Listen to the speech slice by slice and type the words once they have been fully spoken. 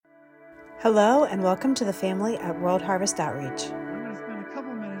Hello and welcome to the family at World Harvest Outreach. I'm going to spend a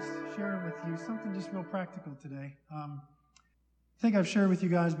couple minutes sharing with you something just real practical today. I think I've shared with you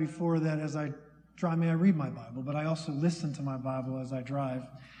guys before that as I drive, I read my Bible, but I also listen to my Bible as I drive.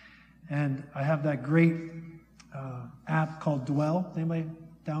 And I have that great app called Dwell. Anybody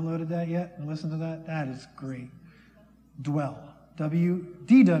downloaded that yet and listened to that? That is great. Dwell.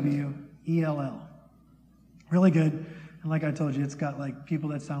 D-W-E-L-L. Really good. And like I told you, it's got like people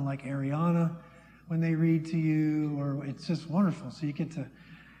that sound like Ariana when they read to you, or it's just wonderful. So you get to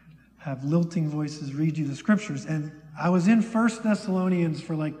have lilting voices read you the scriptures. And I was in 1 Thessalonians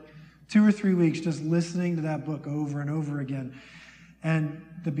for like 2 or 3 weeks just listening to that book over and over again. And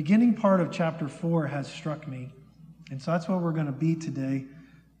the beginning part of chapter 4 has struck me. And so that's what we're going to be today,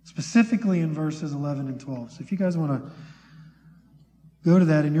 specifically in verses 11 and 12. So if you guys want to go to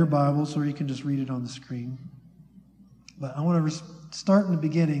that in your Bibles, or you can just read it on the screen. But I want to start in the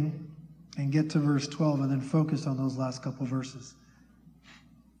beginning and get to verse 12 and then focus on those last couple verses.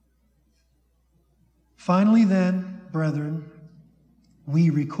 Finally then, brethren,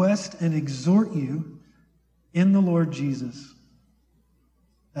 we request and exhort you in the Lord Jesus,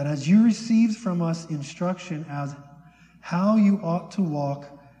 that as you received from us instruction as how you ought to walk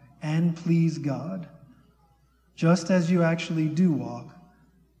and please God, just as you actually do walk,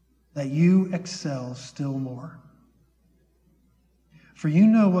 that you excel still more. For you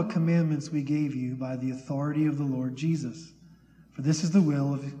know what commandments we gave you by the authority of the Lord Jesus. For this is the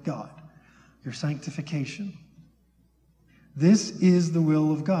will of God, your sanctification. This is the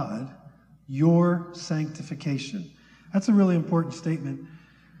will of God, your sanctification. That's a really important statement.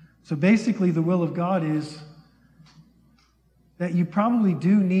 So basically, the will of God is that you probably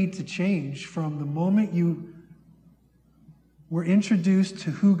do need to change from the moment you were introduced to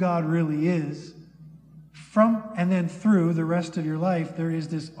who God really is. From and then through the rest of your life, there is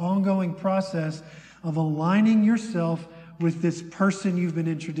this ongoing process of aligning yourself with this person you've been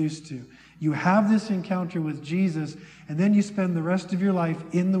introduced to. You have this encounter with Jesus, and then you spend the rest of your life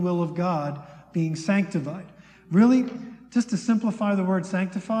in the will of God being sanctified. Really, just to simplify the word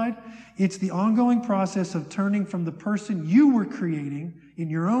sanctified, it's the ongoing process of turning from the person you were creating in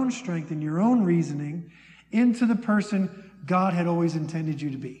your own strength, in your own reasoning, into the person God had always intended you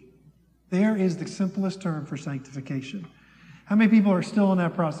to be. There is the simplest term for sanctification. How many people are still in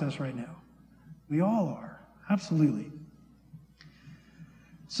that process right now? We all are. Absolutely.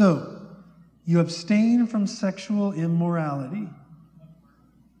 So, you abstain from sexual immorality.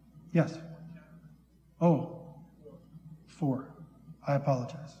 Yes. Oh, 4. I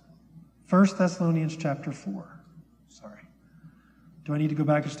apologize. 1 Thessalonians chapter 4. Sorry. Do I need to go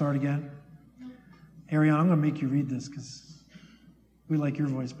back and start again? Ariana, I'm going to make you read this because we like your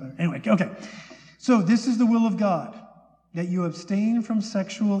voice better. Anyway, okay. So this is the will of God, that you abstain from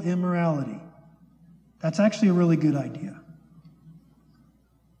sexual immorality. That's actually a really good idea.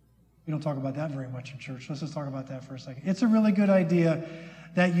 We don't talk about that very much in church. Let's just talk about that for a second. It's a really good idea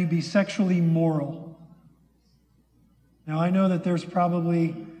that you be sexually moral. Now, I know that there's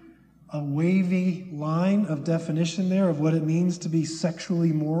probably a wavy line of definition there of what it means to be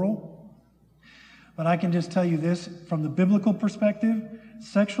sexually moral. But I can just tell you this, from the biblical perspective,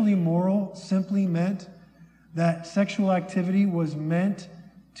 sexually moral simply meant that sexual activity was meant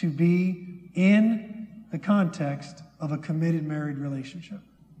to be in the context of a committed married relationship.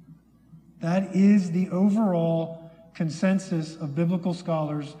 That is the overall consensus of biblical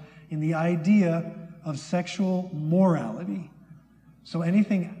scholars in the idea of sexual morality. So any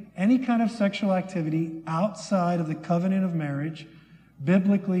kind of sexual activity outside of the covenant of marriage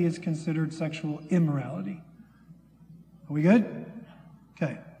biblically is considered sexual immorality. Are we good?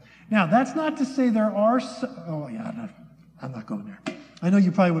 Okay. Now, that's not to say there are... I'm not going there. I know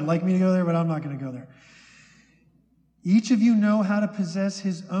you probably would like me to go there, but I'm not going to go there. Each of you know how to possess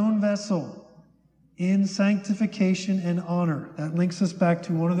his own vessel in sanctification and honor. That links us back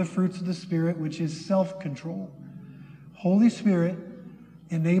to one of the fruits of the Spirit, which is self-control. Holy Spirit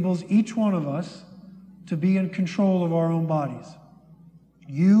enables each one of us to be in control of our own bodies.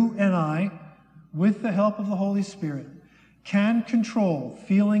 You and I, with the help of the Holy Spirit, can control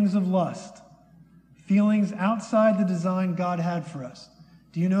feelings of lust, feelings outside the design God had for us.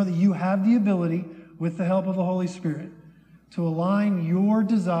 Do you know that you have the ability, with the help of the Holy Spirit, to align your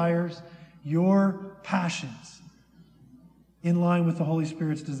desires, your passions, in line with the Holy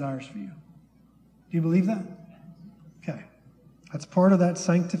Spirit's desires for you? Do you believe that? Okay. That's part of that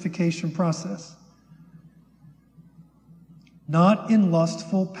sanctification process. Not in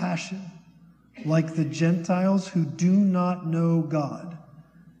lustful passion, like the Gentiles who do not know God.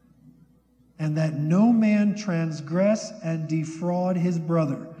 and that no man transgress and defraud his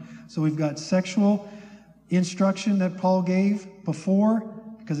brother. So we've got sexual instruction that Paul gave before,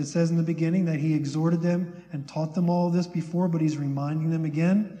 because it says in the beginning that he exhorted them and taught them all of this before, but he's reminding them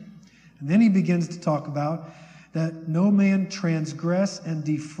again. And then he begins to talk about that no man transgress and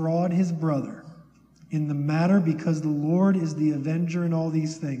defraud his brother in the matter, because the Lord is the avenger in all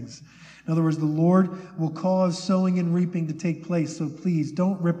these things. In other words, the Lord will cause sowing and reaping to take place, so please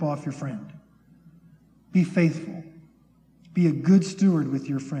don't rip off your friend. Be faithful. Be a good steward with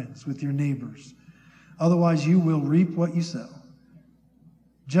your friends, with your neighbors. Otherwise, you will reap what you sow.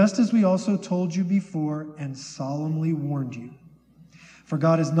 Just as we also told you before and solemnly warned you. For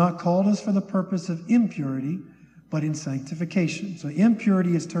God has not called us for the purpose of impurity, but in sanctification. So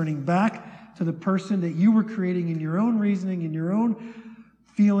impurity is turning back to the person that you were creating in your own reasoning, in your own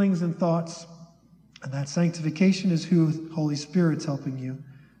feelings and thoughts. And that sanctification is who the Holy Spirit's helping you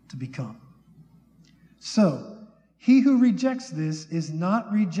to become. So, he who rejects this is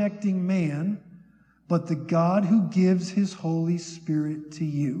not rejecting man, but the God who gives his Holy Spirit to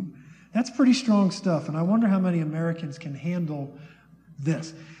you. That's pretty strong stuff, and I wonder how many Americans can handle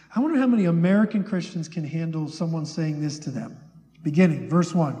this. I wonder how many American Christians can handle someone saying this to them. Beginning,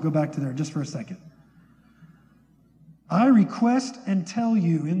 verse 1. Go back to there just for a second. I request and tell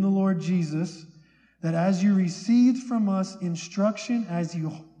you in the Lord Jesus that as you received from us instruction as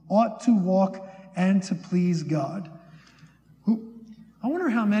you ought to walk and to please God. I wonder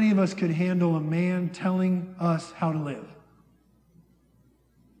how many of us could handle a man telling us how to live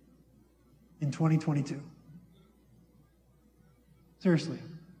in 2022. Seriously.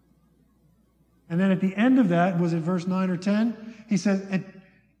 And then at the end of that, was it verse 9 or 10? He says,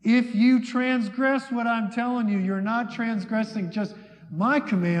 if you transgress what I'm telling you, you're not transgressing just my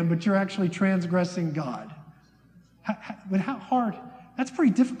command, but you're actually transgressing God. How hard? That's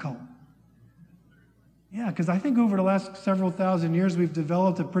pretty difficult. Yeah, because I think over the last several thousand years, we've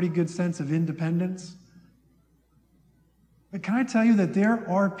developed a pretty good sense of independence. But can I tell you that there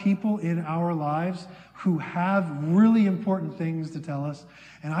are people in our lives who have really important things to tell us,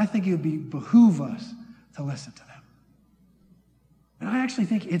 and I think it would behoove us to listen to them. And I actually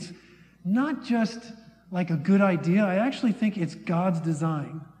think it's not just like a good idea. I actually think it's God's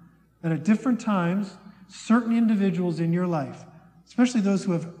design that at different times, certain individuals in your life, especially those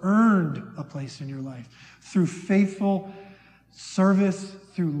who have earned a place in your life through faithful service,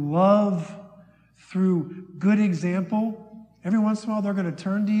 through love, through good example. Every once in a while, they're going to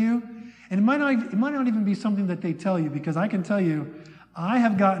turn to you. And it might not even be something that they tell you, because I can tell you, I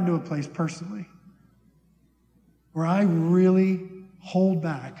have gotten to a place personally where I really hold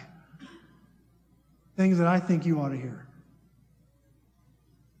back things that I think you ought to hear.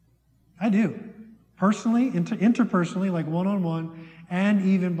 I do. Personally, interpersonally, like one-on-one, and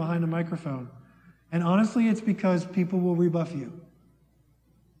even behind a microphone. And honestly, it's because people will rebuff you.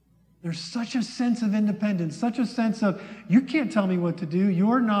 There's such a sense of independence, such a sense of, you can't tell me what to do.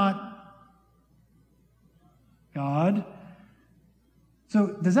 You're not God. So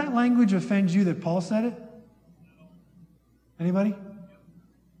does that language offend you that Paul said it? Anybody?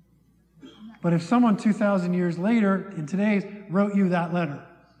 But if someone 2,000 years later, in today's, wrote you that letter,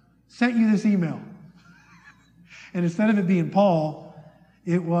 sent you this email, and instead of it being Paul,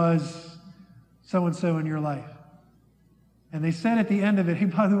 it was so-and-so in your life. And they said at the end of it, hey,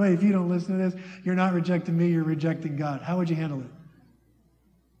 by the way, if you don't listen to this, you're not rejecting me, you're rejecting God. How would you handle it?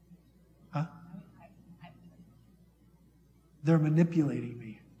 Huh? They're manipulating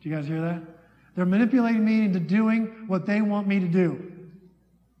me. Do you guys hear that? They're manipulating me into doing what they want me to do.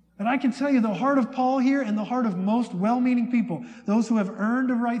 But I can tell you the heart of Paul here and the heart of most well-meaning people, those who have earned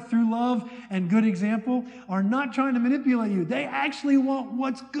a right through love and good example, are not trying to manipulate you. They actually want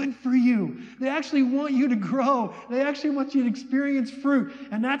what's good for you. They actually want you to grow. They actually want you to experience fruit.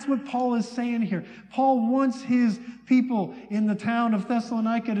 And that's what Paul is saying here. Paul wants his people in the town of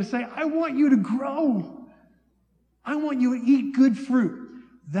Thessalonica to say, I want you to grow. I want you to eat good fruit.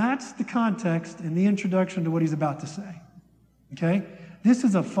 That's the context and the introduction to what he's about to say. Okay? This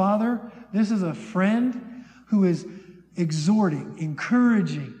is a father, this is a friend who is exhorting,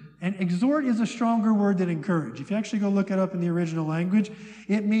 encouraging. And exhort is a stronger word than encourage. If you actually go look it up in the original language,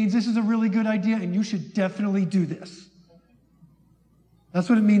 it means this is a really good idea and you should definitely do this. That's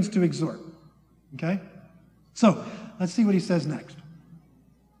what it means to exhort. Okay? So, let's see what he says next.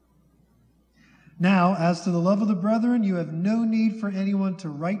 Now, as to the love of the brethren, you have no need for anyone to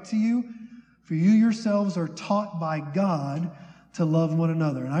write to you, for you yourselves are taught by God to love one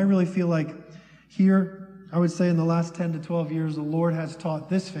another. And I really feel like here, I would say in the last 10 to 12 years, the Lord has taught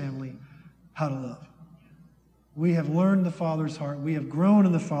this family how to love. We have learned the Father's heart. We have grown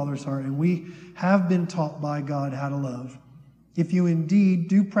in the Father's heart, and we have been taught by God how to love. If you indeed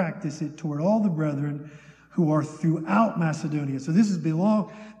do practice it toward all the brethren who are throughout Macedonia. So this is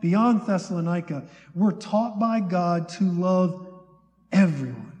beyond Thessalonica. We're taught by God to love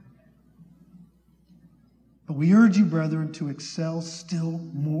everyone. But we urge you, brethren, to excel still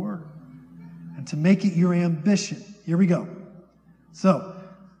more and to make it your ambition. Here we go. So,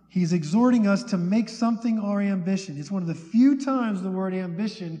 he's exhorting us to make something our ambition. It's one of the few times the word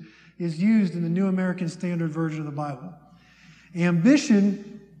ambition is used in the New American Standard Version of the Bible.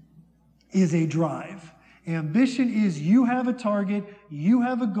 Ambition is a drive. Ambition is you have a target, you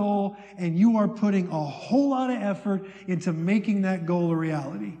have a goal, and you are putting a whole lot of effort into making that goal a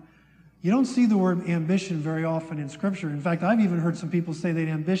reality. You don't see the word ambition very often in Scripture. In fact, I've even heard some people say that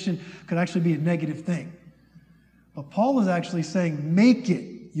ambition could actually be a negative thing. But Paul is actually saying, make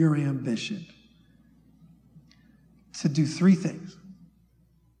it your ambition to do three things.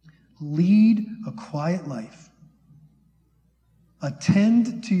 Lead a quiet life,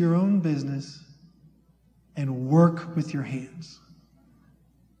 attend to your own business, and work with your hands.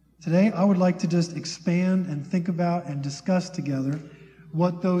 Today, I would like to just expand and think about and discuss together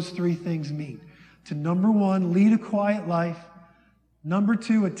what those three things mean. To number one, lead a quiet life. Number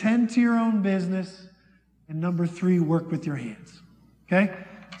two, attend to your own business. And number three, work with your hands. Okay?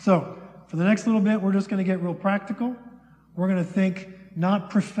 So, for the next little bit, we're just going to get real practical. We're going to think not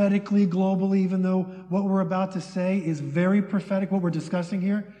prophetically, globally, even though what we're about to say is very prophetic, what we're discussing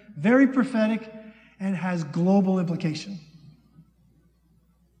here, very prophetic and has global implication.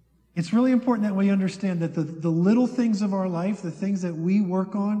 It's really important that we understand that the little things of our life, the things that we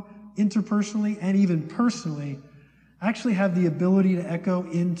work on interpersonally and even personally, actually have the ability to echo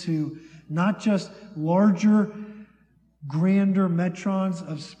into not just larger, grander metrons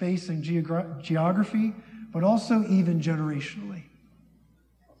of space and geography, but also even generationally.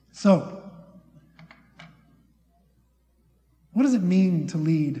 So, what does it mean to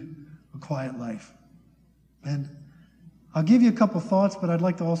lead a quiet life? And I'll give you a couple thoughts, but I'd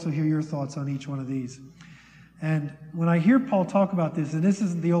like to also hear your thoughts on each one of these. And when I hear Paul talk about this, and this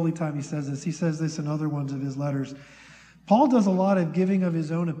isn't the only time he says this in other ones of his letters, Paul does a lot of giving of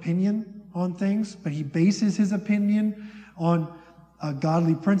his own opinion on things, but he bases his opinion on a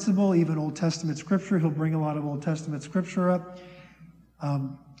godly principle, even Old Testament scripture. He'll bring a lot of Old Testament scripture up.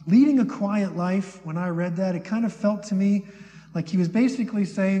 Leading a quiet life, when I read that, it kind of felt to me like he was basically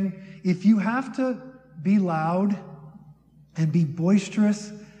saying, if you have to be loud and be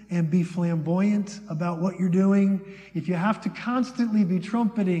boisterous and be flamboyant about what you're doing, if you have to constantly be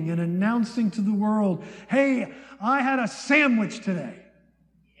trumpeting and announcing to the world, hey, I had a sandwich today.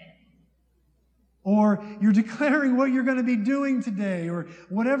 Or you're declaring what you're going to be doing today, or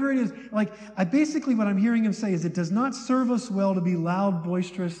whatever it is. Like, what I'm hearing him say is it does not serve us well to be loud,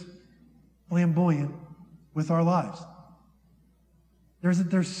 boisterous, flamboyant with our lives.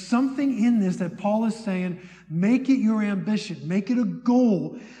 There's something in this that Paul is saying, make it your ambition, make it a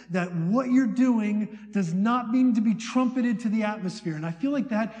goal that what you're doing does not mean to be trumpeted to the atmosphere. And I feel like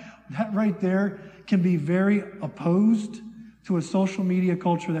that right there can be very opposed to a social media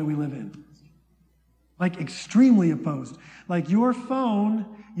culture that we live in. Like extremely opposed. Like your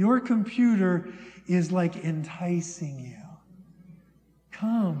phone, your computer is like enticing you.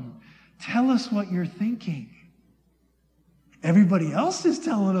 Come, tell us what you're thinking. Everybody else is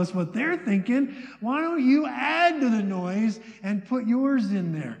telling us what they're thinking. Why don't you add to the noise and put yours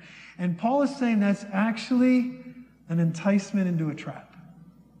in there? And Paul is saying that's actually an enticement into a trap.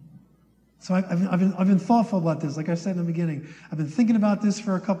 So I've been thoughtful about this. Like I said in the beginning, I've been thinking about this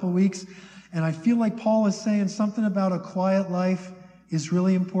for a couple of weeks, and I feel like Paul is saying something about a quiet life is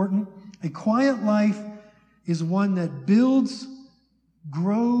really important. A quiet life is one that builds,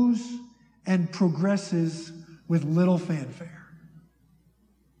 grows, and progresses with little fanfare.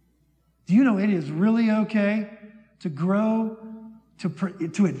 Do you know it is really okay to grow,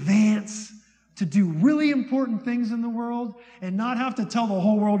 to advance, to do really important things in the world and not have to tell the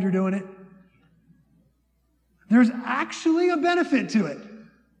whole world you're doing it? There's actually a benefit to it.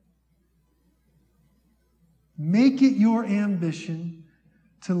 Make it your ambition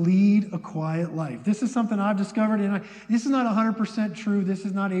to lead a quiet life. This is something I've discovered, and this is not 100% true. This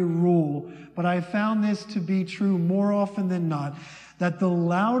is not a rule, but I have found this to be true more often than not, that the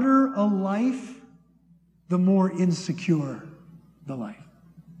louder a life, the more insecure the life.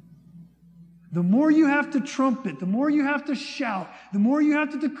 The more you have to trumpet, the more you have to shout, the more you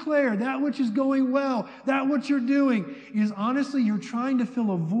have to declare that which is going well, that what you're doing is honestly, you're trying to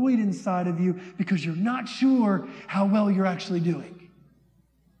fill a void inside of you because you're not sure how well you're actually doing.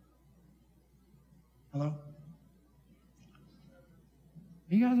 Hello?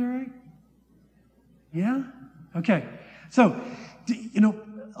 You guys all right? Yeah? Okay. So,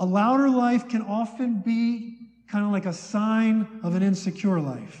 a louder life can often be kind of like a sign of an insecure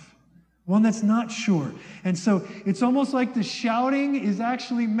life, one that's not sure. And so it's almost like the shouting is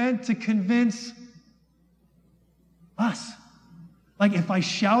actually meant to convince us. Like if I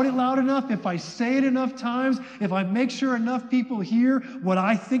shout it loud enough, if I say it enough times, if I make sure enough people hear what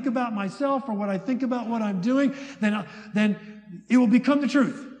I think about myself or what I think about what I'm doing, then it will become the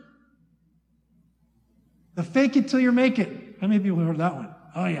truth. The fake it till you make it. How many people heard that one?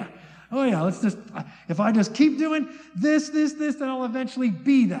 Oh yeah, if I just keep doing this, then I'll eventually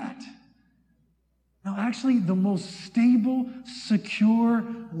be that. Now, actually, the most stable, secure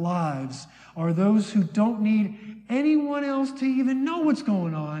lives are those who don't need anyone else to even know what's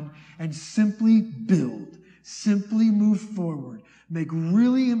going on and simply build, simply move forward, make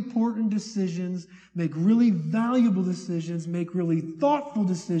really important decisions, make really valuable decisions, make really thoughtful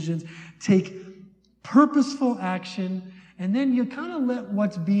decisions, take purposeful action, and then you kind of let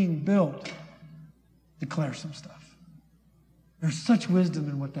what's being built declare some stuff. There's such wisdom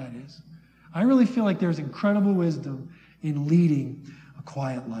in what that is. I really feel like there's incredible wisdom in leading a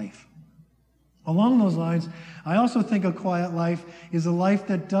quiet life. Along those lines, I also think a quiet life is a life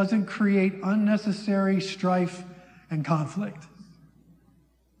that doesn't create unnecessary strife and conflict.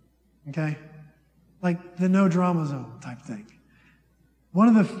 Okay? Like the no drama zone type thing.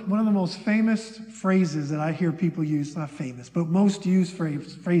 One of the most famous phrases that I hear people use, not famous, but most used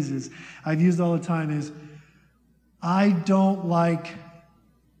phrases I've used all the time is, I don't like,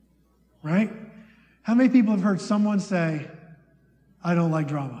 right? How many people have heard someone say, I don't like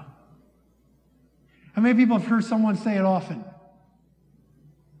drama? How many people have heard someone say it often?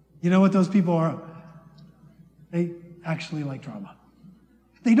 You know what those people are? They actually like drama.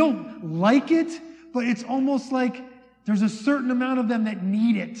 They don't like it, but it's almost like there's a certain amount of them that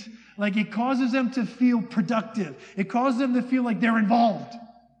need it. Like it causes them to feel productive. It causes them to feel like they're involved.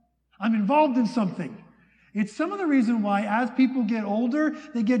 I'm involved in something. It's some of the reason why as people get older,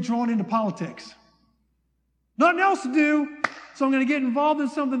 they get drawn into politics. Nothing else to do, so I'm going to get involved in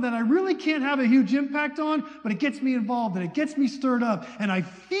something that I really can't have a huge impact on, but it gets me involved and it gets me stirred up and I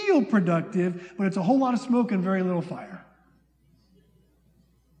feel productive, but it's a whole lot of smoke and very little fire.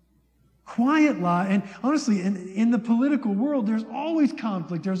 Quiet life, and honestly, in the political world, there's always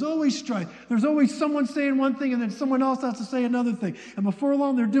conflict, there's always strife, there's always someone saying one thing and then someone else has to say another thing. And before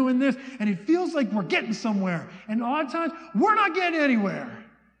long, they're doing this, and it feels like we're getting somewhere. And a lot of times, we're not getting anywhere.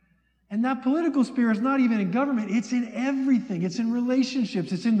 And that political spirit is not even in government, it's in everything. It's in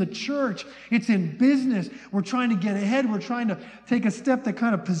relationships, it's in the church, it's in business. We're trying to get ahead, we're trying to take a step that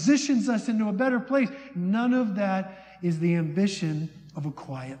kind of positions us into a better place. None of that is the ambition of a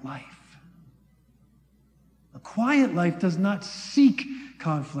quiet life. A quiet life does not seek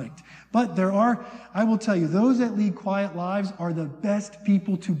conflict. But there are, I will tell you, those that lead quiet lives are the best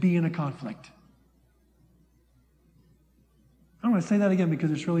people to be in a conflict. I'm going to say that again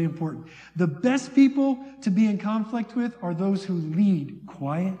because it's really important. The best people to be in conflict with are those who lead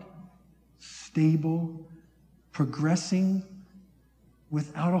quiet, stable, progressing,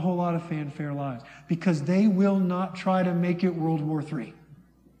 without a whole lot of fanfare lives. Because they will not try to make it World War III.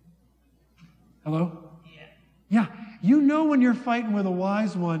 Hello? Yeah, you know when you're fighting with a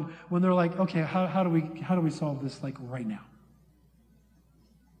wise one when they're like, okay, how do we solve this like right now?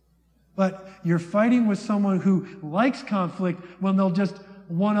 But you're fighting with someone who likes conflict when they'll just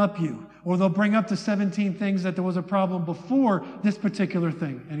one-up you, or they'll bring up the 17 things that there was a problem before this particular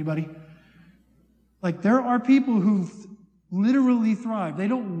thing. Anybody? Like there are people who literally thrive. They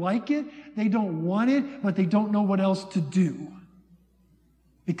don't like it, they don't want it, but they don't know what else to do.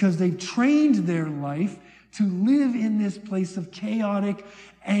 Because they've trained their life to live in this place of chaotic,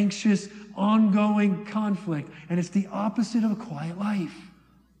 anxious, ongoing conflict. And it's the opposite of a quiet life.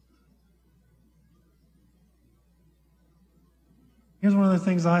 Here's one of the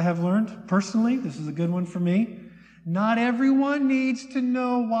things I have learned personally. This is a good one for me. Not everyone needs to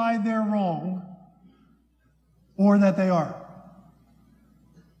know why they're wrong or that they are.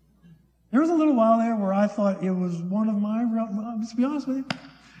 There was a little while there where I thought it was one of my, let's be honest with you,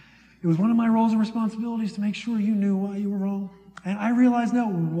 it was one of my roles and responsibilities to make sure you knew why you were wrong. And I realized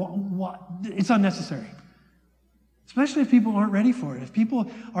no, it's unnecessary. Especially if people aren't ready for it. If people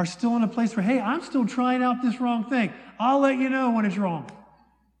are still in a place where, hey, I'm still trying out this wrong thing. I'll let you know when it's wrong.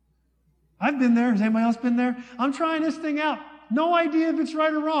 I've been there. Has anybody else been there? I'm trying this thing out. No idea if it's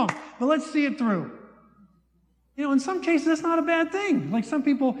right or wrong, but let's see it through. You know, in some cases, that's not a bad thing. Like some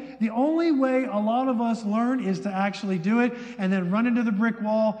people, the only way a lot of us learn is to actually do it and then run into the brick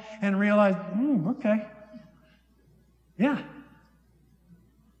wall and realize, okay. Yeah.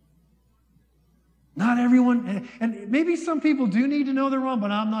 Not everyone, and maybe some people do need to know they're wrong,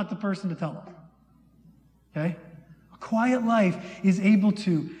 but I'm not the person to tell them. Okay? A quiet life is able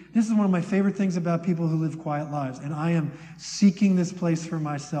to, this is one of my favorite things about people who live quiet lives, and I am seeking this place for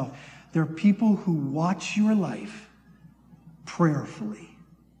myself. There are people who watch your life prayerfully.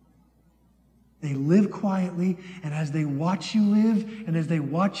 They live quietly, and as they watch you live, and as they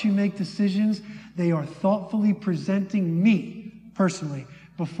watch you make decisions, they are thoughtfully presenting me, personally,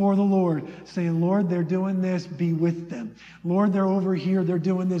 before the Lord, saying, Lord, they're doing this, be with them. Lord, they're over here, they're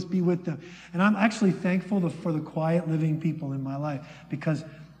doing this, be with them. And I'm actually thankful for the quiet living people in my life, because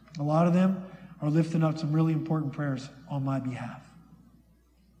a lot of them are lifting up some really important prayers on my behalf.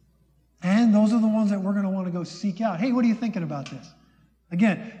 And those are the ones that we're going to want to go seek out. Hey, what are you thinking about this?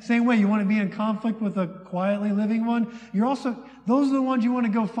 Again, same way, you want to be in conflict with a quietly living one. Those are the ones you want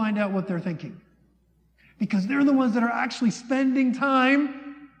to go find out what they're thinking. Because they're the ones that are actually spending time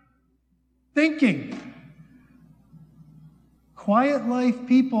thinking. Quiet life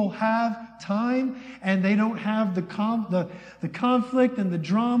people have time, and they don't have the conflict and the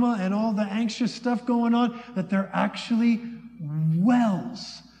drama and all the anxious stuff going on, that they're actually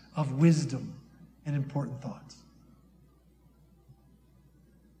wells of wisdom and important thoughts.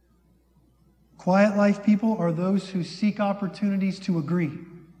 Quiet life people are those who seek opportunities to agree.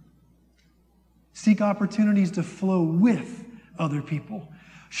 Seek opportunities to flow with other people.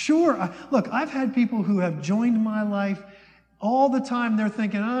 Sure, look, I've had people who have joined my life all the time. They're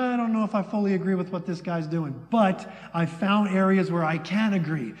thinking, I don't know if I fully agree with what this guy's doing, but I found areas where I can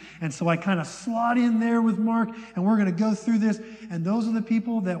agree. And so I kind of slot in there with Mark, and we're going to go through this. And those are the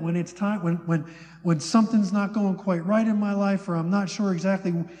people that when it's time, when something's not going quite right in my life, or I'm not sure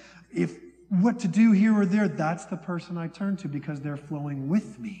exactly what to do here or there, that's the person I turn to, because they're flowing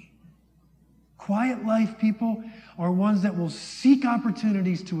with me. Quiet life people are ones that will seek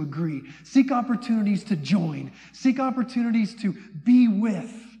opportunities to agree, seek opportunities to join, seek opportunities to be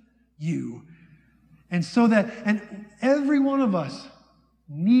with you. And every one of us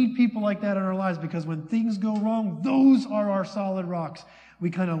need people like that in our lives, because when things go wrong, those are our solid rocks. We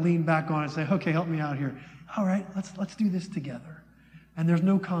kind of lean back on and say, okay, help me out here. All right, let's do this together. And there's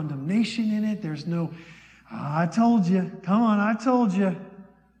no condemnation in it. There's no, I told you. Come on, I told you.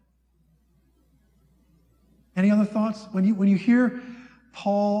 Any other thoughts? When you hear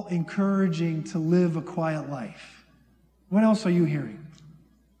Paul encouraging to live a quiet life, what else are you hearing?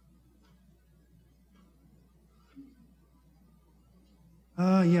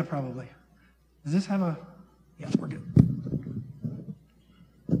 Yeah, probably. Does this have yeah, we're good.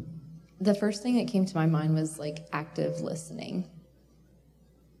 The first thing that came to my mind was like active listening.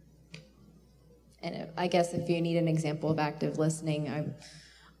 And I guess if you need an example of active listening, I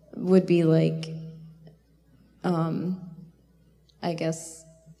would be like, I guess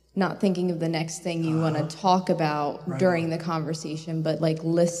not thinking of the next thing you want to talk about during the conversation, but like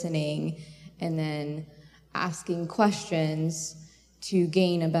listening and then asking questions to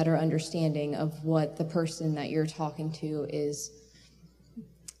gain a better understanding of what the person that you're talking to is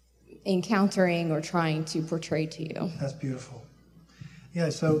encountering or trying to portray to you. That's beautiful. Yeah,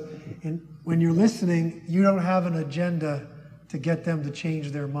 so when you're listening, you don't have an agenda to get them to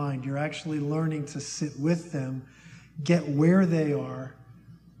change their mind. You're actually learning to sit with them, get where they are,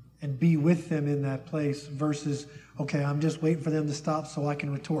 and be with them in that place versus, okay, I'm just waiting for them to stop so I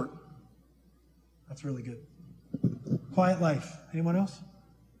can retort. That's really good. Quiet life. Anyone else?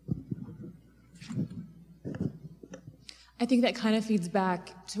 I think that kind of feeds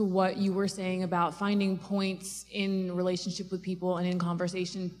back to what you were saying about finding points in relationship with people and in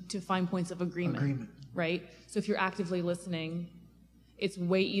conversation to find points of agreement. Right? So if you're actively listening, it's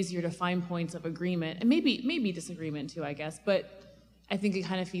way easier to find points of agreement, and maybe disagreement too, I guess, but I think it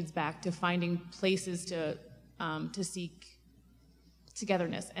kind of feeds back to finding places to seek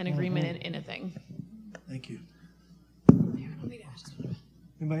togetherness and agreement in a thing. Thank you.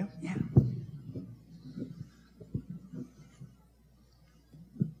 Anybody else? Yeah.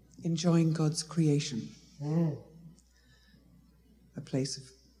 Enjoying God's creation. A place of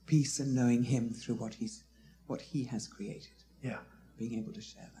peace and knowing Him through what He has created. Yeah. Being able to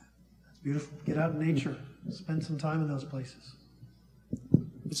share that. That's beautiful. Get out in nature. Spend some time in those places.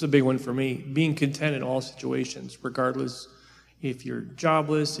 It's a big one for me. Being content in all situations, regardless if you're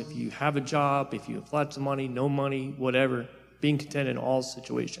jobless, if you have a job, if you have lots of money, no money, whatever. Being content in all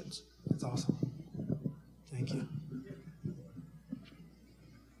situations. That's awesome. Thank you.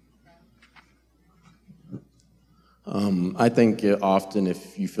 I think often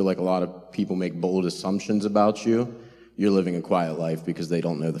if you feel like a lot of people make bold assumptions about you, you're living a quiet life because they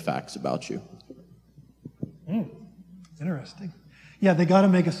don't know the facts about you. Interesting. Yeah, they got to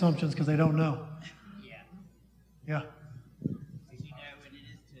make assumptions because they don't know. Yeah.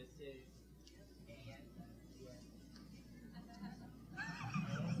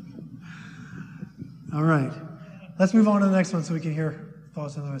 All right. Let's move on to the next one so we can hear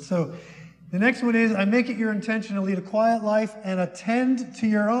thoughts on it. So the next one is, I make it your intention to lead a quiet life and attend to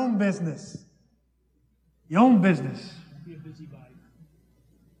your own business. Your own business. Be a busybody.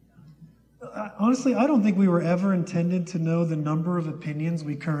 Honestly, I don't think we were ever intended to know the number of opinions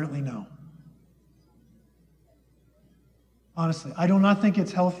we currently know. Honestly, I do not think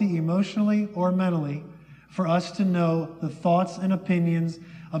it's healthy emotionally or mentally for us to know the thoughts and opinions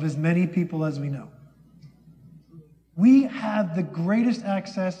of as many people as we know. We have the greatest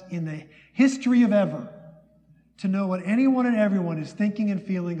access in the history of ever to know what anyone and everyone is thinking and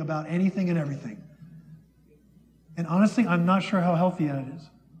feeling about anything and everything. And honestly, I'm not sure how healthy that is.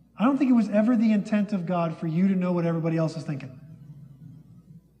 I don't think it was ever the intent of God for you to know what everybody else is thinking.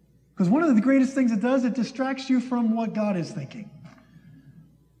 Because one of the greatest things it does, it distracts you from what God is thinking.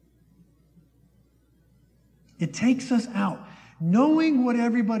 It takes us out. Knowing what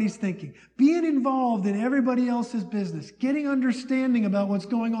everybody's thinking, being involved in everybody else's business, getting understanding about what's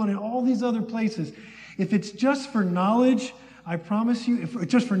going on in all these other places. If it's just for knowledge, I promise you,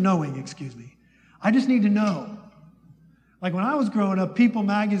 just for knowing, excuse me, I just need to know. Like when I was growing up, People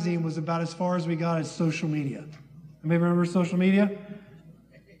magazine was about as far as we got as social media. Anybody remember social media?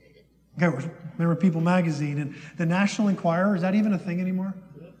 Okay, remember People magazine and the National Enquirer, is that even a thing anymore?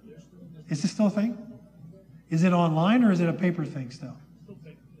 Is this still a thing? Is it online or is it a paper thing still?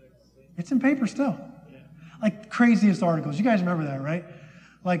 It's in paper still. Like craziest articles. You guys remember that, right?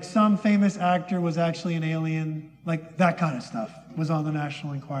 Like some famous actor was actually an alien. Like that kind of stuff was on the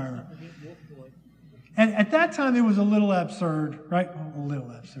National Enquirer. And at that time, it was a little absurd, right? A little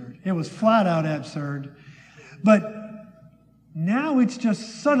absurd. It was flat out absurd. But now it's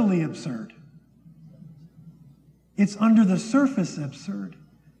just subtly absurd. It's under the surface absurd.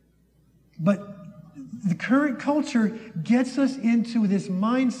 But the current culture gets us into this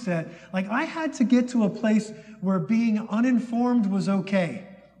mindset. Like I had to get to a place where being uninformed was okay.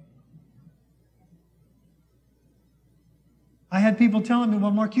 I had people telling me, well,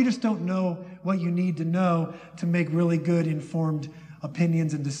 Mark, you just don't know what you need to know to make really good informed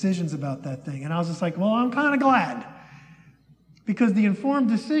opinions and decisions about that thing. And I was just like, well, I'm kind of glad. Because the informed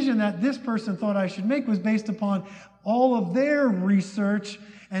decision that this person thought I should make was based upon all of their research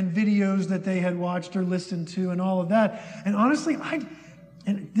and videos that they had watched or listened to and all of that. And honestly,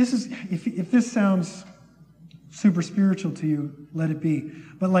 and this is, if this sounds super spiritual to you, let it be.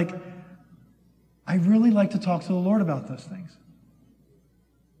 But like, I really like to talk to the Lord about those things.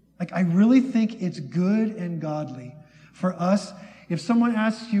 Like, I really think it's good and godly for us. If someone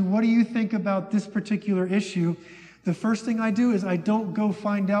asks you, what do you think about this particular issue? The first thing I do is I don't go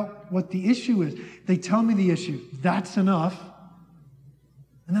find out what the issue is. They tell me the issue. That's enough.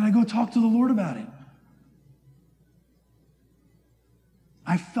 And then I go talk to the Lord about it.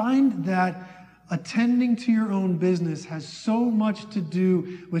 I find that attending to your own business has so much to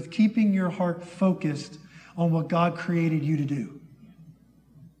do with keeping your heart focused on what God created you to do.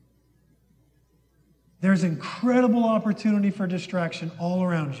 There's incredible opportunity for distraction all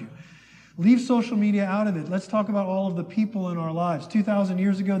around you. Leave social media out of it. Let's talk about all of the people in our lives. 2,000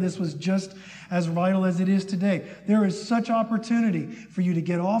 years ago, this was just as vital as it is today. There is such opportunity for you to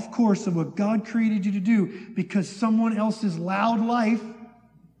get off course of what God created you to do because someone else's loud life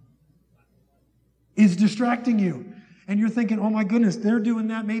is distracting you. And you're thinking, oh my goodness, they're doing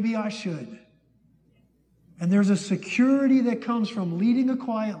that, maybe I should. And there's a security that comes from leading a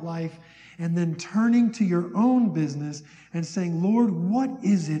quiet life and then turning to your own business and saying, Lord, what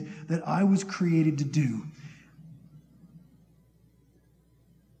is it that I was created to do?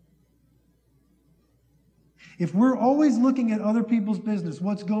 If we're always looking at other people's business,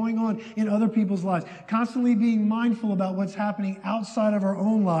 what's going on in other people's lives, constantly being mindful about what's happening outside of our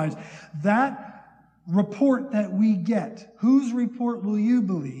own lives, that report that we get, whose report will you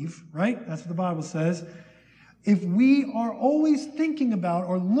believe, right? That's what the Bible says. If we are always thinking about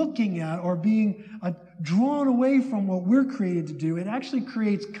or looking at or being drawn away from what we're created to do, it actually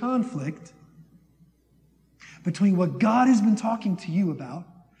creates conflict between what God has been talking to you about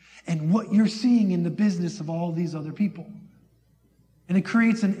and what you're seeing in the business of all these other people. And it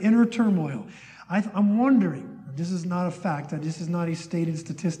creates an inner turmoil. I'm wondering, this is not a fact, this is not a stated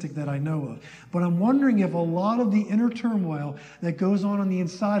statistic that I know of, but I'm wondering if a lot of the inner turmoil that goes on the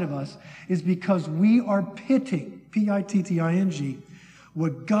inside of us is because we are pitting, P-I-T-T-I-N-G,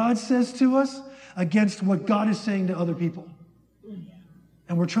 what God says to us against what God is saying to other people.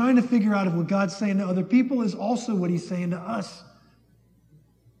 And we're trying to figure out if what God's saying to other people is also what he's saying to us.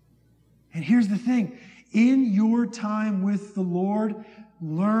 And here's the thing. In your time with the Lord,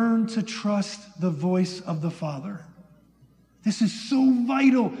 learn to trust the voice of the Father. This is so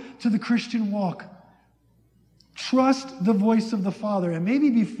vital to the Christian walk. Trust the voice of the Father. And maybe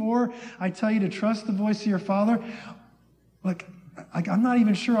before I tell you to trust the voice of your Father, I'm not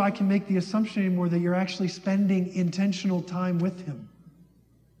even sure I can make the assumption anymore that you're actually spending intentional time with Him.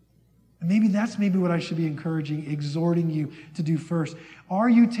 And maybe that's what I should be encouraging, exhorting you to do first. Are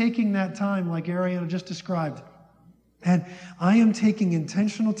you taking that time like Ariana just described? And I am taking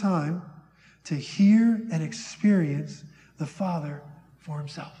intentional time to hear and experience the Father for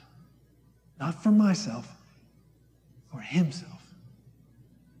Himself. Not for myself, for Himself.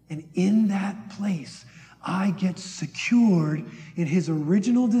 And in that place, I get secured in His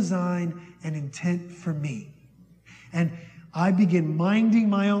original design and intent for me. And I begin minding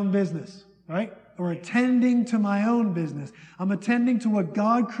my own business, right? Or attending to my own business. I'm attending to what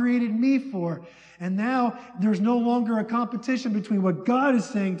God created me for. And now there's no longer a competition between what God is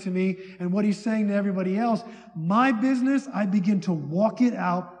saying to me and what He's saying to everybody else. My business, I begin to walk it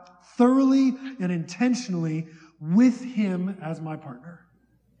out thoroughly and intentionally with Him as my partner.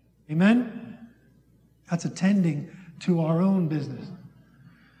 Amen? That's attending to our own business.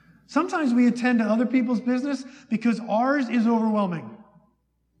 Sometimes we attend to other people's business because ours is overwhelming.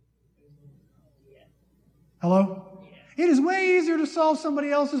 Hello? It is way easier to solve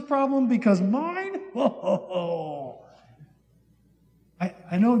somebody else's problem because mine,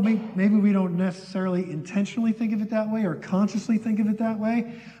 I know maybe we don't necessarily intentionally think of it that way or consciously think of it that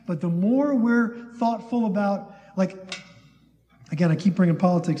way, but the more we're thoughtful about, again, I keep bringing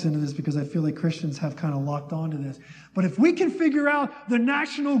politics into this because I feel like Christians have kind of locked onto this. But if we can figure out the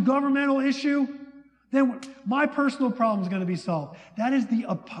national governmental issue, then my personal problem is going to be solved. That is the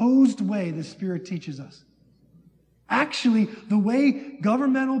opposed way the Spirit teaches us. Actually, the way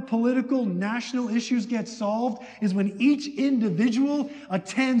governmental, political, national issues get solved is when each individual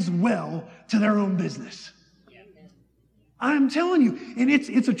attends well to their own business. I'm telling you, and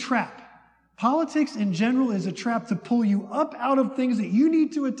it's a trap. Politics in general is a trap to pull you up out of things that you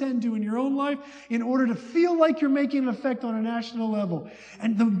need to attend to in your own life in order to feel like you're making an effect on a national level.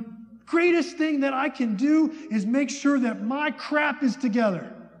 And the greatest thing that I can do is make sure that my crap is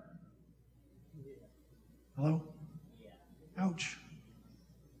together. Hello? Ouch.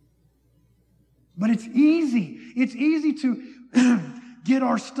 But it's easy. It's easy to get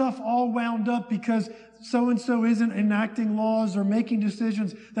our stuff all wound up because so-and-so isn't enacting laws or making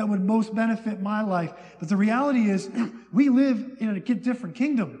decisions that would most benefit my life. But the reality is, we live in a different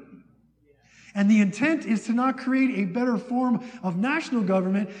kingdom. And the intent is to not create a better form of national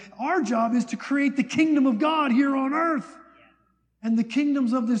government. Our job is to create the kingdom of God here on earth. And the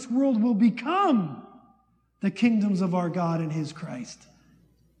kingdoms of this world will become the kingdoms of our God and His Christ.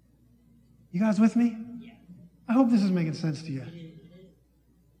 You guys with me? I hope this is making sense to you.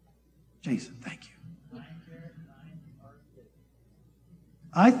 Jason, thank you.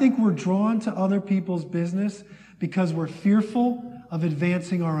 I think we're drawn to other people's business because we're fearful of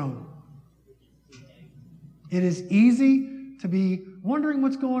advancing our own. It is easy to be wondering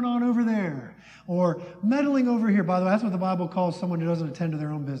what's going on over there or meddling over here. By the way, that's what the Bible calls someone who doesn't attend to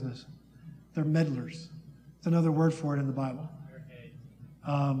their own business. They're meddlers. It's another word for it in the Bible.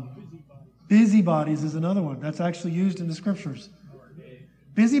 Busybodies is another one. That's actually used in the Scriptures.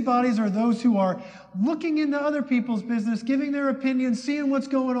 Busybodies are those who are looking into other people's business, giving their opinion, seeing what's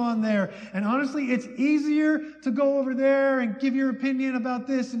going on there. And honestly, it's easier to go over there and give your opinion about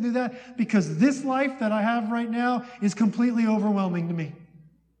this and do that because this life that I have right now is completely overwhelming to me.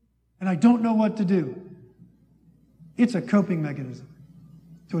 And I don't know what to do. It's a coping mechanism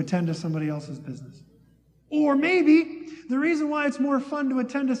to attend to somebody else's business. Or maybe the reason why it's more fun to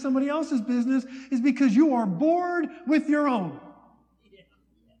attend to somebody else's business is because you are bored with your own.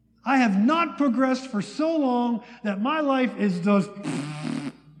 I have not progressed for so long that my life is just...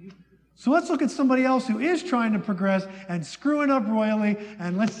 So let's look at somebody else who is trying to progress and screwing up royally,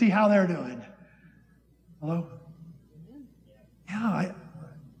 and let's see how they're doing. Hello? Yeah,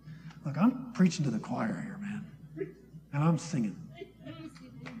 look, I'm preaching to the choir here, man. And I'm singing.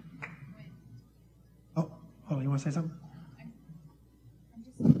 Oh, you want to say something?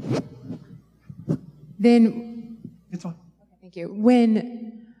 Then... It's on. Thank you. When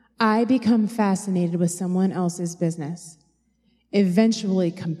I become fascinated with someone else's business,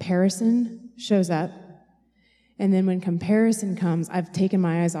 eventually comparison shows up. And then when comparison comes, I've taken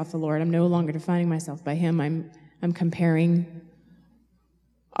my eyes off the Lord. I'm no longer defining myself by Him. I'm comparing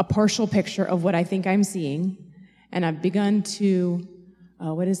a partial picture of what I think I'm seeing. And I've begun to,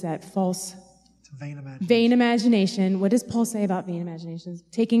 false vain imagination. Vain imagination. What does Paul say about vain imaginations?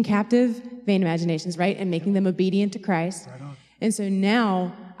 Taking captive vain imaginations, right? And making them obedient to Christ. Right on. And so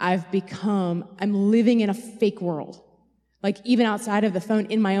now I'm living in a fake world. Like even outside of the phone,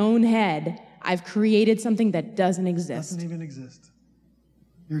 in my own head, I've created something that doesn't exist. Doesn't even exist.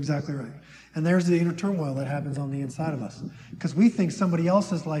 You're exactly right. And there's the inner turmoil that happens on the inside of us. Because we think somebody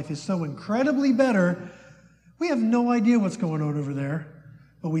else's life is so incredibly better, we have no idea what's going on over there.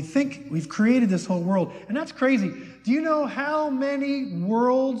 But we think we've created this whole world. And that's crazy. Do you know how many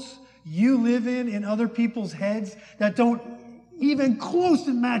worlds you live in other people's heads that don't even close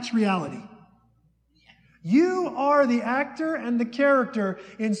to match reality? You are the actor and the character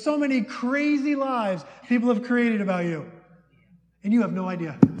in so many crazy lives people have created about you. And you have no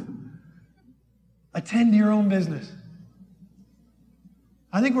idea. Attend to your own business.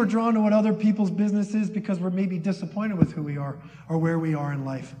 I think we're drawn to what other people's business is because we're maybe disappointed with who we are or where we are in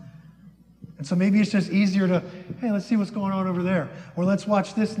life. And so maybe it's just easier to, hey, let's see what's going on over there. Or let's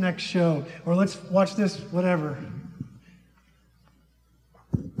watch this next show. Or let's watch this whatever.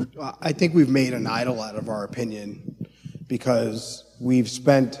 I think we've made an idol out of our opinion because we've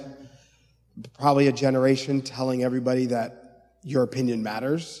spent probably a generation telling everybody that your opinion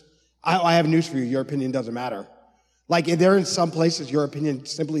matters. I have news for you. Your opinion doesn't matter. Like, there are in some places your opinion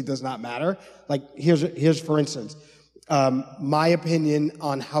simply does not matter. Like, here's for instance, my opinion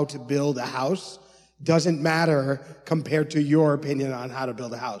on how to build a house doesn't matter compared to your opinion on how to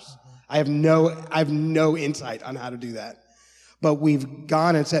build a house. I have no insight on how to do that. But we've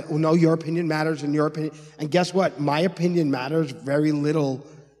gone and said, oh, no, your opinion matters and your opinion. And guess what? My opinion matters very little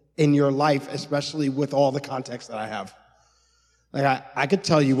in your life, especially with all the context that I have. Like I could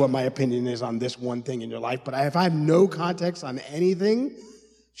tell you what my opinion is on this one thing in your life, but if I have no context on anything,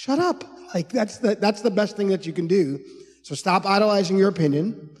 shut up. Like that's the best thing that you can do. So stop idolizing your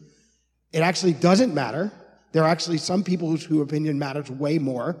opinion. It actually doesn't matter. There are actually some people whose opinion matters way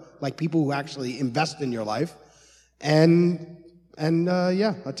more, like people who actually invest in your life. And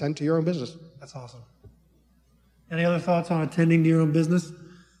attend to your own business. That's awesome. Any other thoughts on attending to your own business?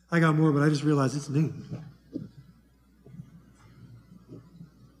 I got more, but I just realized it's noon.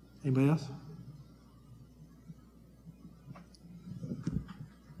 Anybody else?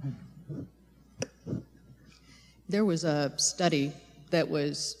 There was a study that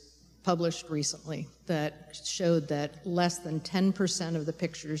was published recently that showed that less than 10% of the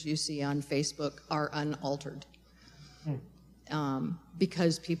pictures you see on Facebook are unaltered.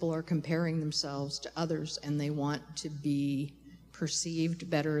 Because people are comparing themselves to others and they want to be perceived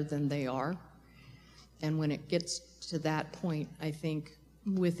better than they are. And when it gets to that point, I think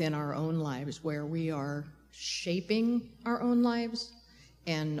within our own lives where we are shaping our own lives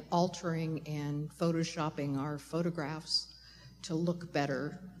and altering and photoshopping our photographs to look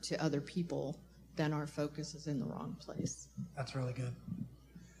better to other people, then our focus is in the wrong place. That's really good.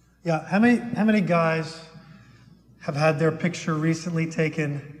 Yeah, how many guys have had their picture recently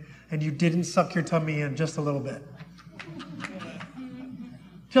taken and you didn't suck your tummy in just a little bit?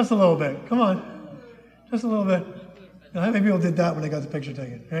 Just a little bit. Come on. Just a little bit. How many people did that when they got the picture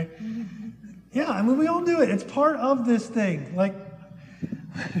taken, right? Yeah, I mean, we all do it. It's part of this thing. Like,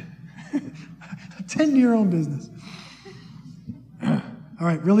 attend to your own business. All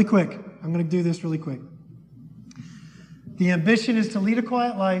right, really quick. I'm going to do this really quick. The ambition is to lead a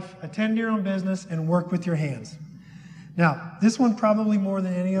quiet life, attend to your own business, and work with your hands. Now, this one probably more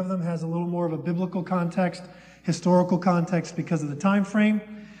than any of them has a little more of a biblical context, historical context because of the time frame.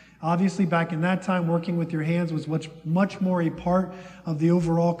 Obviously, back in that time, working with your hands was much more a part of the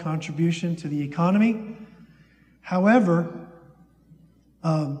overall contribution to the economy. However,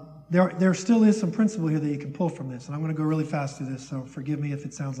 there still is some principle here that you can pull from this, and I'm going to go really fast through this, so forgive me if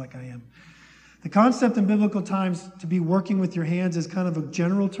it sounds like I am. The concept in biblical times to be working with your hands is kind of a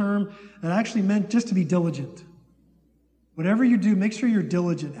general term that actually meant just to be diligent. Whatever you do, make sure you're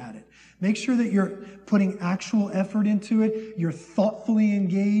diligent at it. Make sure that you're putting actual effort into it, you're thoughtfully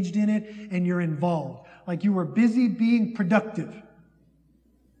engaged in it, and you're involved. Like you are busy being productive.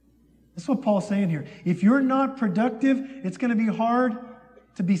 That's what Paul's saying here. If you're not productive, it's going to be hard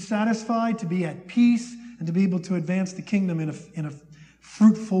to be satisfied, to be at peace, and to be able to advance the kingdom in a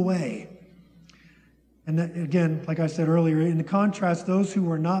fruitful way. And that, again, like I said earlier, in the contrast, those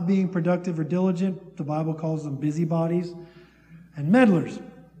who are not being productive or diligent, the Bible calls them busybodies and meddlers.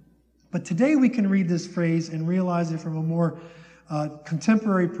 But today we can read this phrase and realize it from a more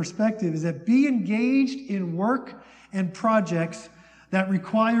contemporary perspective, is that be engaged in work and projects that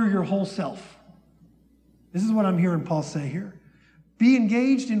require your whole self. This is what I'm hearing Paul say here. Be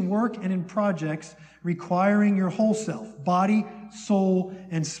engaged in work and in projects requiring your whole self, body, soul,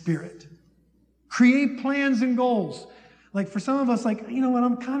 and spirit. Create plans and goals. Like for some of us, like, you know what,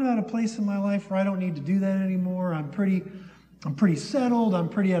 I'm kind of at a place in my life where I don't need to do that anymore. I'm pretty settled. I'm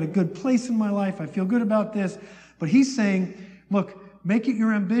pretty at a good place in my life. I feel good about this. But he's saying, look, make it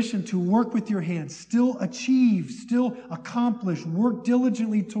your ambition to work with your hands, still achieve, still accomplish, work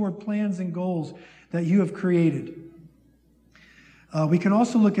diligently toward plans and goals that you have created. We can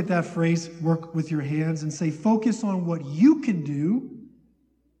also look at that phrase, work with your hands, and say, focus on what you can do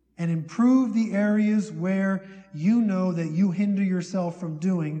and improve the areas where you know that you hinder yourself from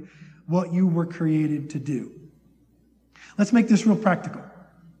doing what you were created to do. Let's make this real practical.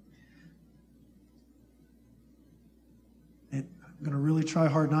 And I'm going to really try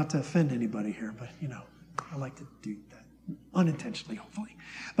hard not to offend anybody here, but, you know, I like to do that unintentionally, hopefully.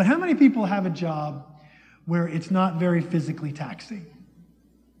 But how many people have a job where it's not very physically taxing?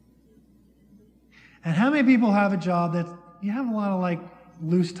 And how many people have a job that you have a lot of like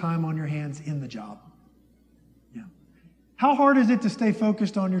loose time on your hands in the job? Yeah. How hard is it to stay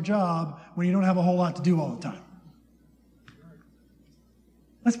focused on your job when you don't have a whole lot to do all the time?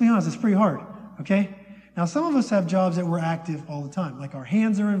 Let's be honest, it's pretty hard, okay? Now, some of us have jobs that we're active all the time, like our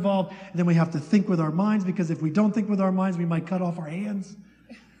hands are involved, and then we have to think with our minds, because if we don't think with our minds, we might cut off our hands.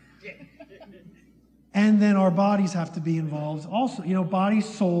 And then our bodies have to be involved also. You know, body,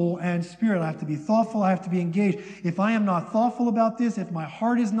 soul, and spirit. I have to be thoughtful. I have to be engaged. If I am not thoughtful about this, if my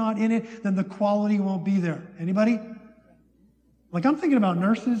heart is not in it, then the quality won't be there. Anybody? Like, I'm thinking about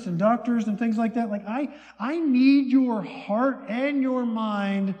nurses and doctors and things like that. Like, I need your heart and your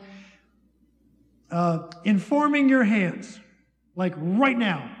mind informing your hands. Like, right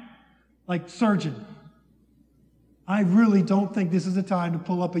now. Like, surgeon. I really don't think this is the time to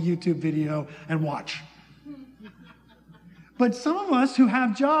pull up a YouTube video and watch. But some of us who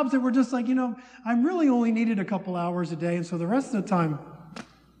have jobs that we're just like, you know, I'm really only needed a couple hours a day, and so the rest of the time,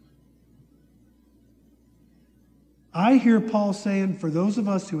 I hear Paul saying, for those of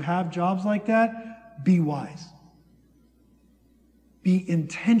us who have jobs like that, be wise. Be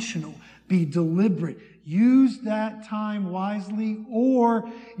intentional. Be deliberate. Use that time wisely, or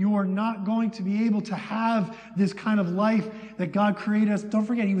you are not going to be able to have this kind of life that God created us. Don't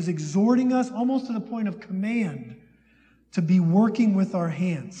forget, he was exhorting us almost to the point of command to be working with our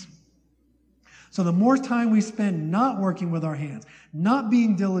hands. So the more time we spend not working with our hands, not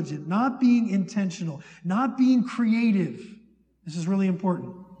being diligent, not being intentional, not being creative, this is really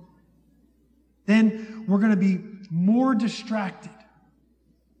important, then we're going to be more distracted.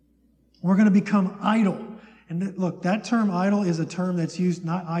 We're going to become idle. And look, that term idle is a term that's used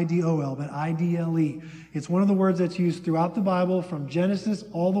not I-D-O-L, but I-D-L-E. It's one of the words that's used throughout the Bible from Genesis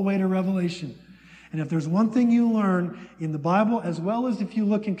all the way to Revelation. And if there's one thing you learn in the Bible, as well as if you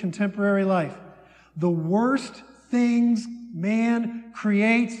look in contemporary life, the worst things man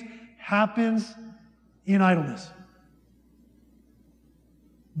creates happens in idleness.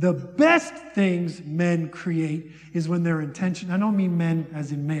 The best things men create is when they're intentional. I don't mean men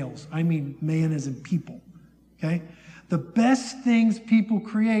as in males. I mean man as in people. Okay? The best things people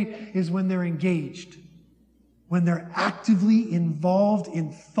create is when they're engaged, when they're actively involved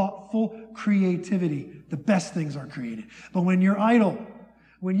in thoughtful creativity. The best things are created. But when you're idle,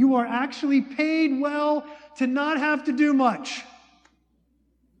 when you are actually paid well to not have to do much.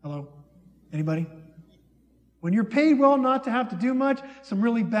 Hello? Anybody? When you're paid well not to have to do much, some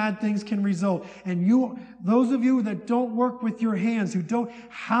really bad things can result. And those of you that don't work with your hands, who don't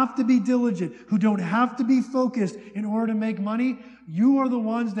have to be diligent, who don't have to be focused in order to make money, you are the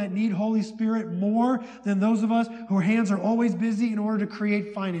ones that need Holy Spirit more than those of us whose hands are always busy in order to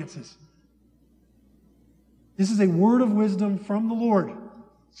create finances. This is a word of wisdom from the Lord,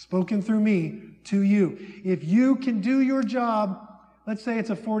 spoken through me to you. If you can do your job, let's say it's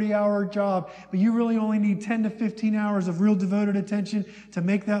a 40-hour job, but you really only need 10 to 15 hours of real devoted attention to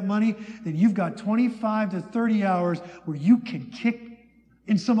make that money, then you've got 25 to 30 hours where you can kick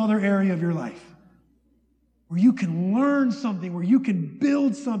in some other area of your life, where you can learn something, where you can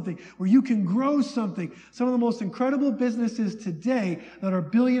build something, where you can grow something. Some of the most incredible businesses today that are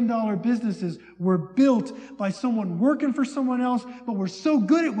billion-dollar businesses were built by someone working for someone else, but were so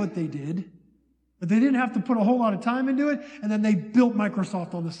good at what they did but they didn't have to put a whole lot of time into it, and then they built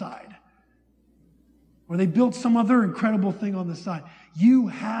Microsoft on the side. Or they built some other incredible thing on the side. You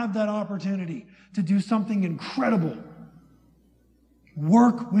have that opportunity to do something incredible.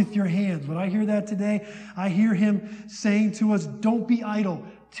 Work with your hands. When I hear that today, I hear him saying to us, don't be idle.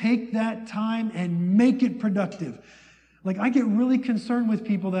 Take that time and make it productive. Like, I get really concerned with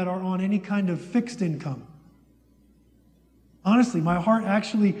people that are on any kind of fixed income. Honestly, my heart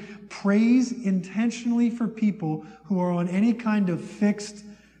actually prays intentionally for people who are on any kind of fixed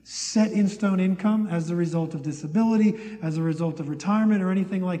set in stone income as a result of disability, as a result of retirement, or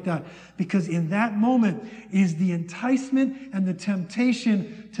anything like that. Because in that moment is the enticement and the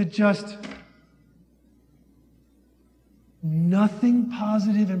temptation to just nothing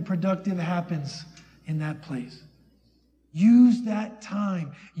positive and productive happens in that place. Use that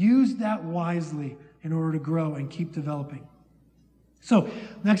time. Use that wisely in order to grow and keep developing. So,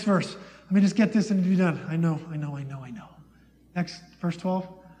 next verse. Let me just get this and be done. I know. Next, verse 12.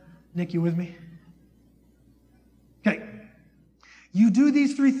 Nick, you with me? Okay. You do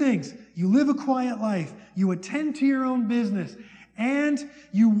these three things. You live a quiet life. You attend to your own business. And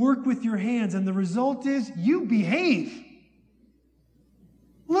you work with your hands. And the result is you behave.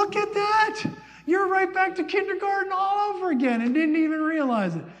 Look at that. You're right back to kindergarten all over again and didn't even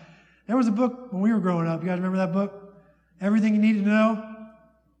realize it. There was a book when we were growing up. You guys remember that book? Everything You Need to Know.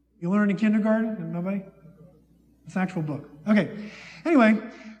 You learned in kindergarten? Nobody? It's an actual book. Okay. Anyway,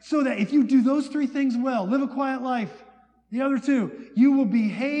 so that if you do those three things well, live a quiet life, the other two, you will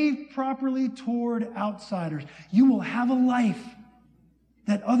behave properly toward outsiders. You will have a life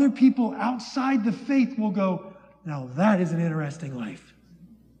that other people outside the faith will go, now that is an interesting life.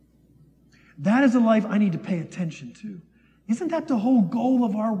 That is a life I need to pay attention to. Isn't that the whole goal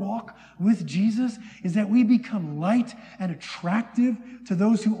of our walk with Jesus? Is that we become light and attractive to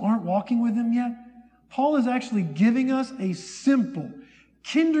those who aren't walking with him yet? Paul is actually giving us a simple,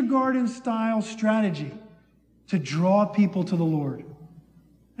 kindergarten-style strategy to draw people to the Lord.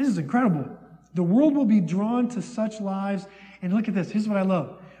 This is incredible. The world will be drawn to such lives. And look at this. Here's what I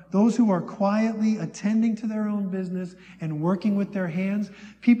love. Those who are quietly attending to their own business and working with their hands,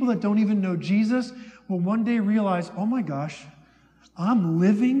 people that don't even know Jesus, will one day realize, oh my gosh, I'm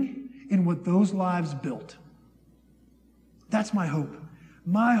living in what those lives built. That's my hope.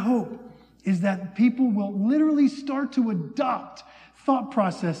 My hope is that people will literally start to adopt thought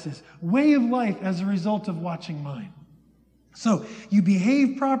processes, way of life as a result of watching mine. So you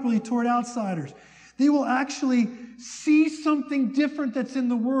behave properly toward outsiders. They will actually see something different that's in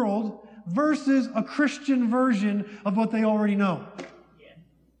the world versus a Christian version of what they already know.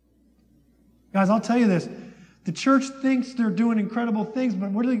 Guys, I'll tell you this. The church thinks they're doing incredible things,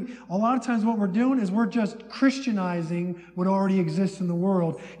 but a lot of times what we're doing is we're just Christianizing what already exists in the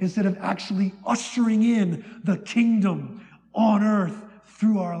world instead of actually ushering in the kingdom on earth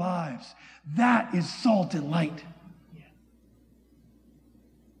through our lives. That is salt and light.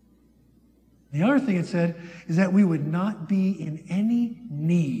 The other thing it said is that we would not be in any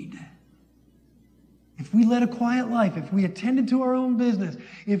need. If we led a quiet life, if we attended to our own business,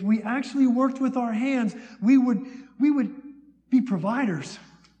 if we actually worked with our hands, we would be providers.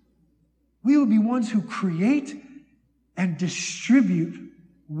 We would be ones who create and distribute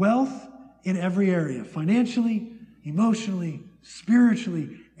wealth in every area, financially, emotionally,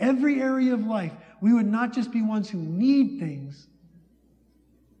 spiritually, every area of life. We would not just be ones who need things.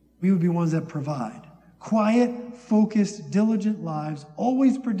 We would be ones that provide. Quiet, focused, diligent lives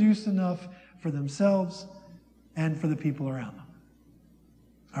always produce enough for themselves and for the people around them.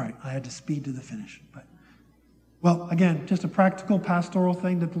 All right, I had to speed to the finish. Well, again, just a practical pastoral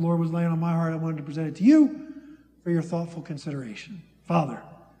thing that the Lord was laying on my heart. I wanted to present it to you for your thoughtful consideration. Father,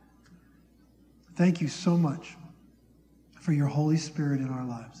 thank you so much for your Holy Spirit in our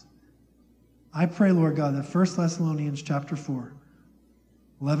lives. I pray, Lord God, that 1 Thessalonians chapter 4,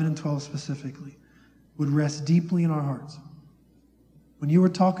 11 and 12 specifically, would rest deeply in our hearts. When you were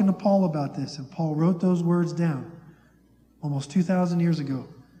talking to Paul about this, and Paul wrote those words down almost 2,000 years ago,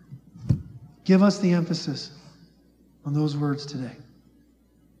 give us the emphasis on those words today.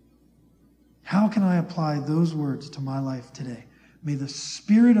 How can I apply those words to my life today? May the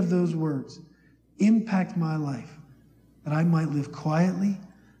spirit of those words impact my life, that I might live quietly,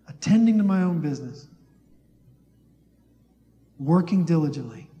 attending to my own business, working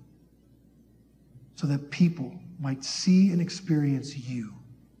diligently, so that people might see and experience you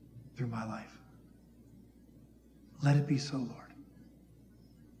through my life. Let it be so, Lord.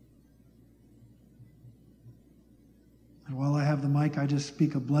 And while I have the mic, I just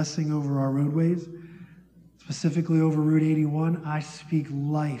speak a blessing over our roadways, specifically over Route 81. I speak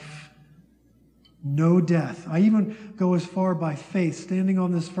life, no death. I even go as far by faith, standing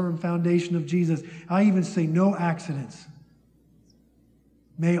on this firm foundation of Jesus. I even say no accidents.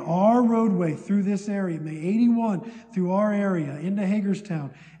 May our roadway through this area, may 81 through our area, into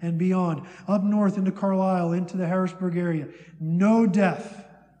Hagerstown and beyond, up north into Carlisle, into the Harrisburg area, no death,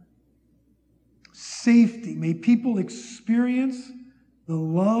 safety. May people experience the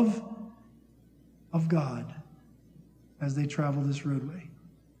love of God as they travel this roadway.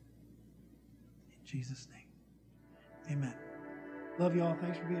 In Jesus' name, amen. Love you all.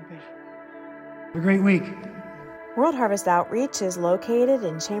 Thanks for being patient. Have a great week. World Harvest Outreach is located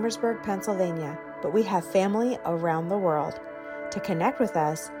in Chambersburg, Pennsylvania, but we have family around the world. To connect with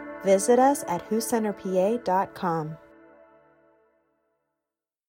us, visit us at whocenterpa.com.